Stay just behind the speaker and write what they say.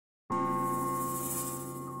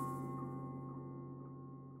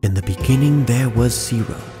In the beginning there was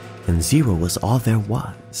zero, and zero was all there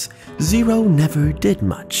was. Zero never did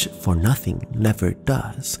much, for nothing never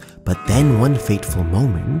does. But then one fateful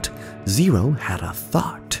moment, Zero had a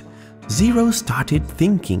thought. Zero started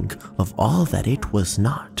thinking of all that it was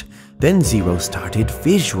not. Then Zero started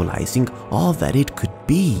visualizing all that it could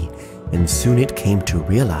be, and soon it came to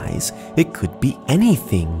realize it could be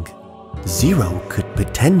anything. Zero could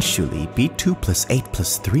potentially be 2 + 8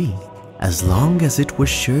 + 3, as long as it was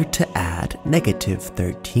sure to add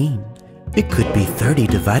 -13. It could be 30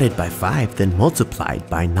 divided by 5 then multiplied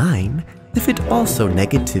by 9 if it also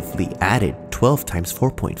negatively added 12 times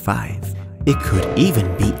 4.5. It could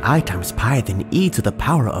even be I times pi then e to the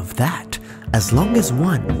power of that. As long as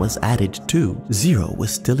 1 was added to, 0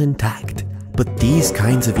 was still intact. But these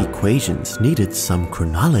kinds of equations needed some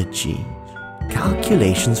chronology.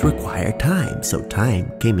 Calculations require time, so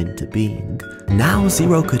time came into being. Now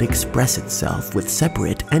Zero could express itself with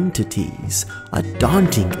separate entities, a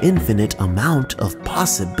daunting infinite amount of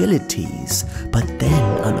possibilities. But then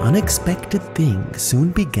an unexpected thing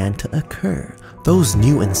soon began to occur. Those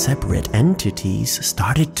new and separate entities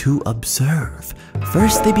started to observe.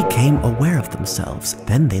 First they became aware of themselves,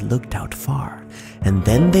 then they looked out far, and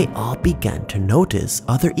then they all began to notice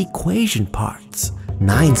other equation parts.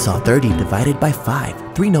 9 saw 30 divided by 5,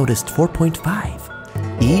 3 noticed 4.5.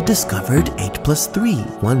 E discovered 8 + 3,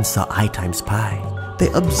 1 saw I times pi. They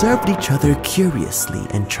observed each other curiously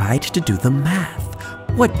and tried to do the math.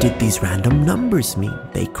 What did these random numbers mean?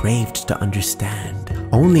 They craved to understand.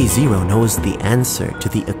 Only Zero knows the answer to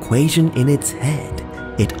the equation in its head.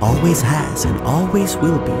 It always has and always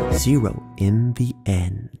will be zero in the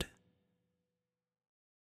end.